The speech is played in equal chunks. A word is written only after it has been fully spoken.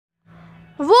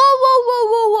Whoa, whoa, whoa,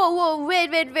 whoa, whoa, whoa.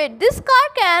 Wait. This car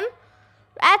can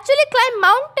actually climb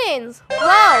mountains.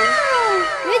 Wow.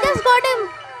 We just got a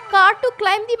car to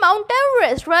climb the Mount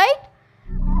Everest, right?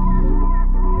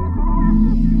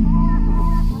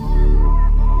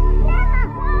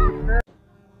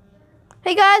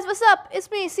 Hey guys, what's up? It's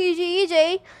me,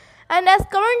 CGEJ. And as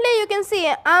currently you can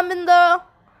see, I'm in the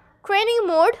training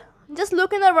mode. Just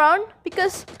looking around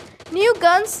because new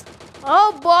guns.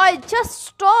 Oh boy, just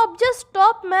stop,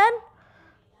 man.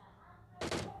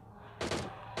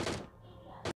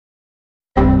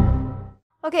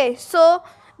 Okay, so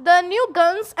the new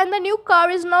guns and the new car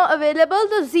is now available,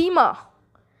 the Zima.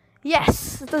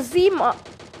 Yes, the Zima.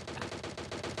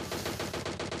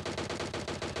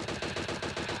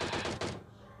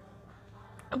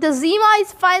 The Zima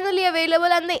is finally available,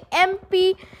 and the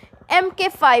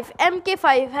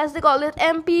MK5 as they call it,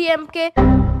 MK.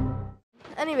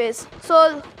 Anyways,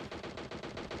 so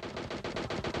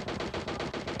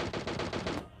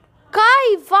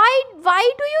Kai, why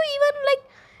do you even like?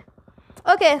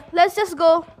 Okay, let's just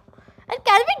go. And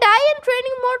can we die in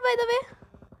training mode, by the way?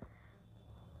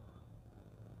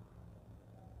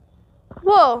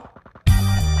 Whoa!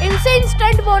 Insane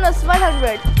stunt bonus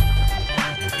 100.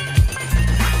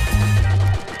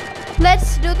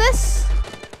 Let's do this.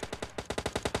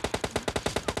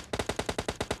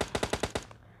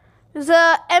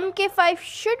 The MK5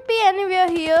 should be anywhere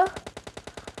here.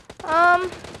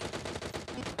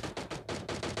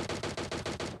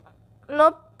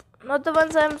 Nope, not the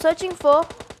ones I'm searching for.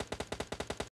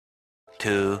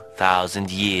 2,000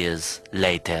 years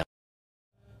later.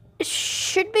 It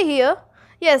should be here.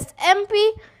 Yes,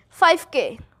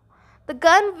 MP5K. The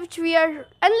gun which we are... And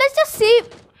let's just see...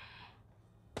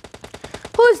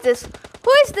 Who is this?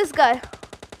 Who is this guy?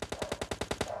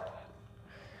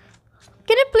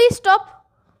 Can you please stop?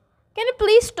 Can you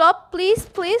please stop? Please.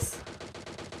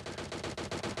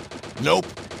 Nope.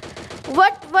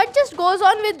 What just goes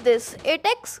on with this?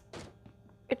 8x?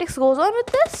 8x goes on with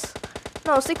this?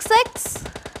 No, 6x.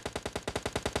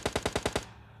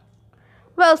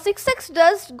 Well, 6x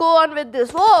does go on with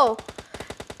this. Whoa.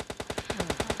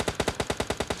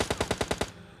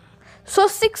 So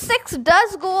 6x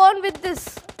does go on with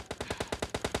this.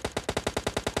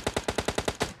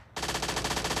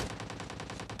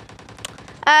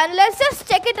 And let's just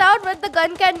check it out what the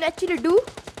gun can actually do.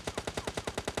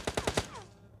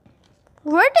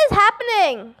 What is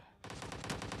happening?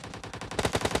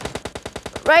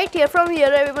 Right here, from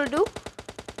here I will do.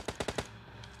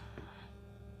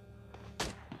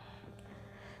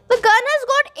 The gun has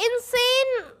got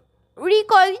insane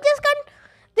recoil. You just can't...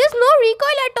 There's no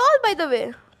recoil at all, by the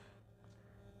way.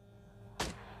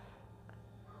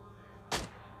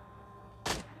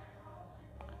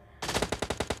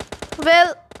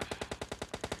 Well,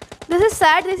 this is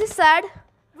sad.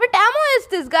 What ammo is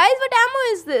this, guys? What ammo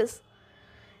is this?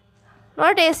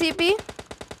 Not ACP.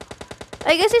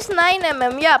 I guess it's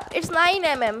 9mm. Yup, it's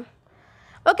 9mm.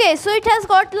 Okay, so it has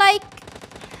got like...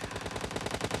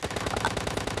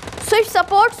 So it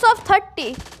supports of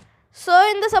 30. So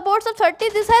in the supports of 30,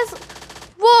 this has...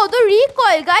 Whoa, the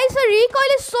recoil. Guys, the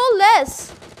recoil is so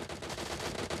less.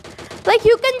 Like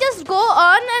you can just go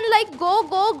on and like go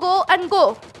and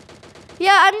go.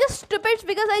 Yeah, I'm just stupid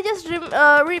because I just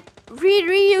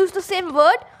reuse the same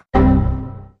word.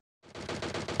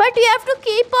 But you have to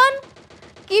keep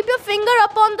your finger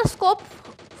up on the scope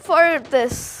for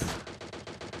this.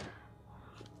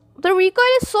 The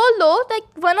recoil is so low, like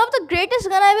one of the greatest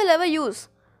gun I will ever use.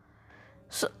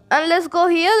 So, and let's go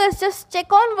here. Let's just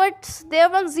check on what's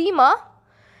there on Zima.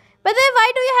 But then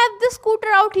why do you have this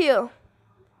scooter out here?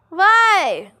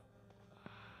 Why?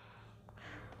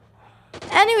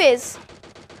 Anyways,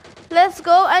 let's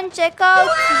go and check out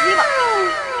Zima.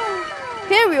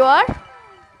 Here we are.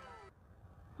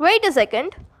 Wait a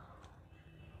second.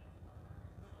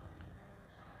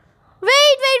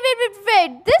 Wait.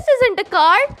 This isn't a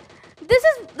car. This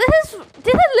is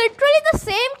literally the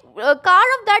same car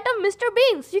of that of Mr.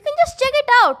 Beans. You can just check it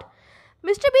out.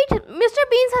 Mr.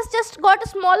 Beans has just got a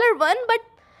smaller one, but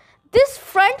this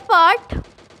front part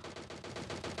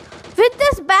with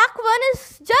this back one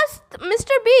is just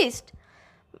Mr. Beast.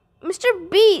 Mr.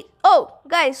 B. Oh,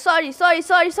 guys, sorry.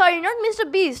 Not Mr.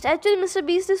 Beast. Actually, Mr.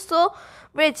 Beast is so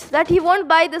rich that he won't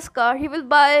buy this car. He will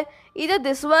buy either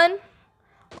this one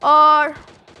or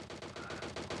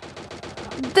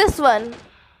this one.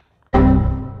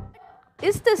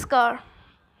 Is this car?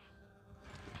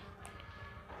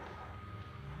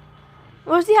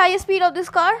 What's the highest speed of this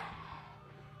car?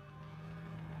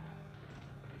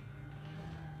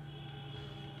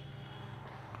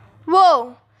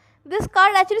 Whoa, this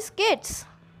car actually skates.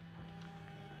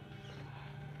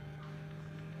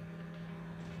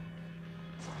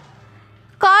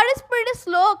 is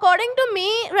slow. According to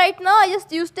me, right now I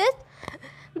just used it.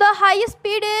 The highest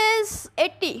speed is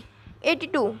 80,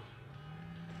 82.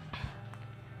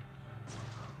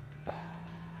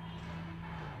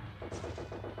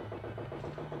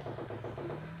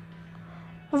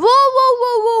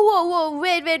 Whoa.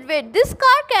 Wait. This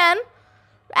car can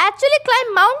actually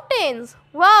climb mountains.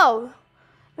 Wow.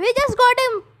 We just got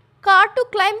a car to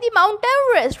climb the Mount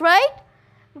Everest, right?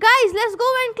 Guys, let's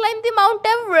go and climb the Mount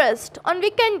Everest on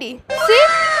weekendy. See?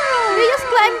 We just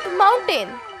climbed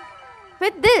mountain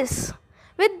with this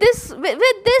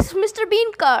Mr.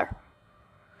 Bean car.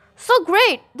 So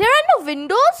great. There are no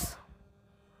windows.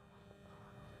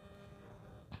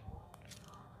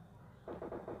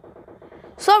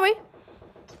 Sorry.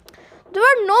 There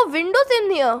are no windows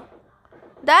in here.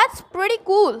 That's pretty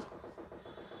cool.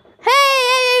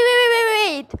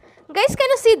 Hey, wait. Guys, can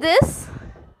you see this?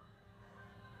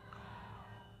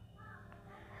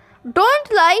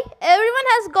 Don't lie. Everyone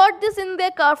has got this in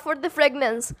their car for the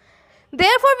fragrance.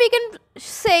 Therefore, we can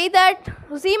say that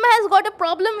Zima has got a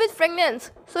problem with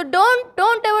fragrance. So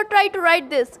don't ever try to write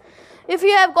this. If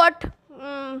you have got,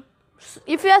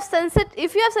 if you have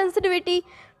sensitivity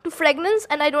to fragrance,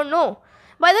 and I don't know.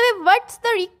 By the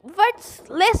way,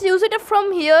 let's use it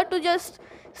from here to just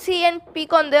see and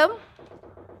peek on them.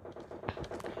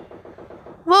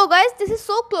 Whoa, guys, this is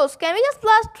so close. Can we just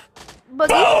blast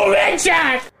buggy? Oh,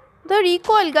 headshot! The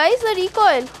recoil, guys, the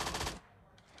recoil.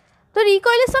 The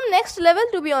recoil is some next level,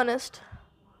 to be honest.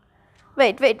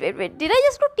 Wait. Did I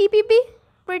just do TPP?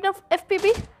 Right of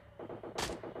FPP?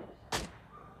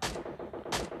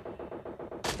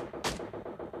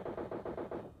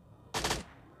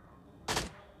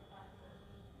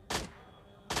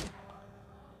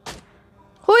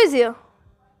 Who is here?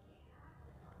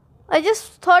 I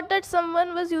just thought that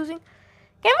someone was using...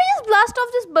 Can we just blast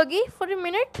off this buggy for a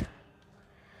minute?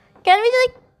 Can we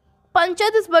like puncture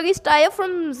this buggy's tire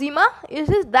from Zima? Is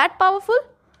it that powerful?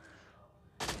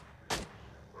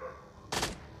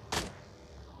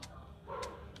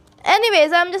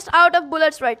 Anyways, I'm just out of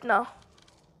bullets right now.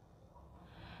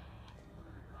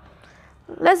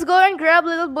 Let's go and grab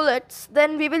little bullets.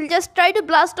 Then we will just try to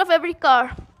blast off every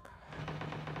car.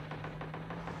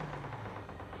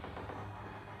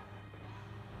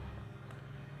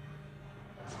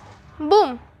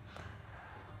 Boom.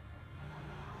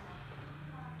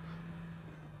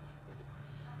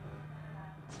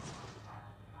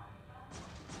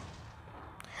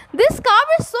 This car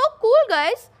is so cool,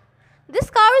 guys. This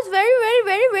car is very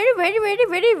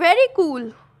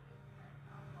cool.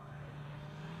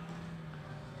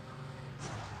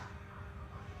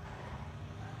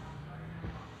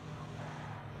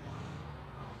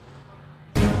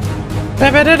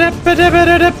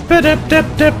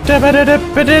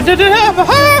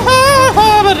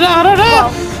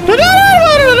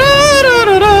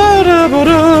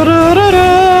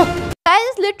 I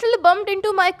just literally bumped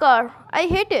into my car. I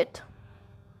hate it.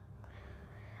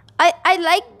 I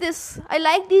like this. I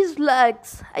like these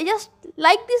legs. I just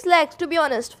like these legs, to be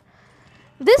honest.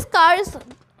 This car is,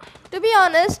 to be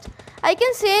honest, I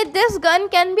can say this gun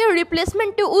can be a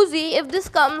replacement to Uzi if this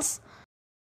comes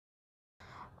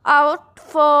out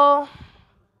for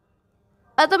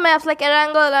other maps like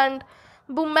Erangel and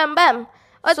Boom Bam Bam.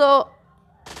 So,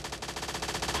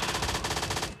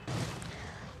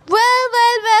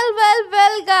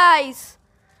 well, guys.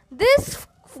 This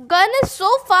gun is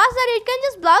so fast that it can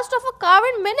just blast off a car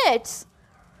in minutes.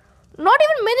 Not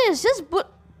even minutes, just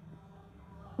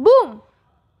boom.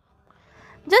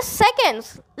 Just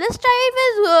seconds. Let's try it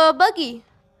with buggy.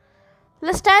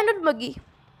 Let's stand with buggy.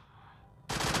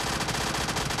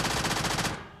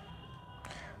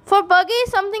 For buggy,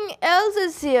 something else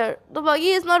is here. The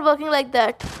buggy is not working like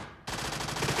that.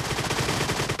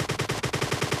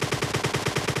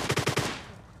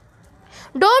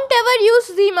 Don't ever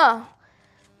use Zima.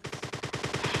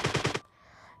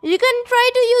 You can try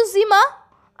to use Zima.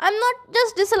 I'm not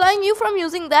just disallowing you from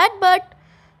using that, but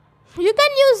you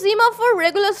can use Zima for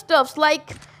regular stuffs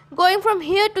like going from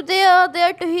here to there,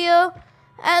 there to here,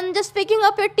 and just picking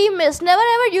up your teammates. Never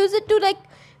ever use it to like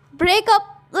break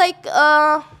up, like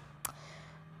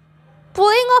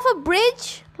pulling off a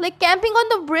bridge, like camping on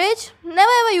the bridge.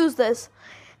 Never ever use this.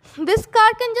 This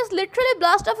car can just literally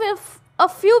blast off a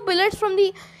few bullets from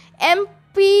the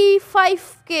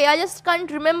MP5K. I just can't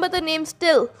remember the name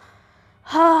still.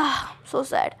 So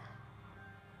sad.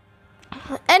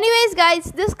 Anyways,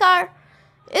 guys, this car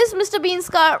is Mr. Bean's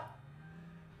car.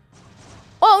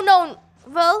 Oh no.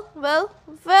 Well.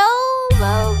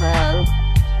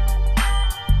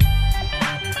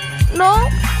 No.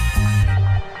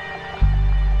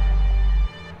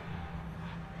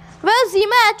 Well, Zima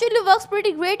Zima actually works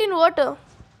pretty great in water.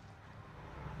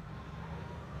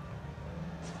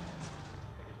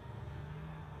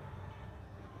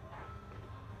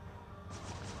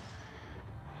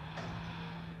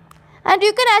 And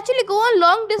you can actually go on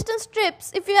long distance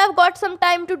trips if you have got some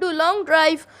time to do long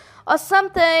drive or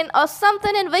something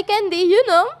in Vikendi,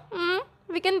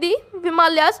 Vikendi,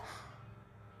 Himalayas.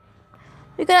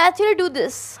 You can actually do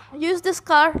this. Use this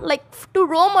car like to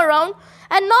roam around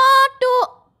and not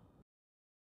to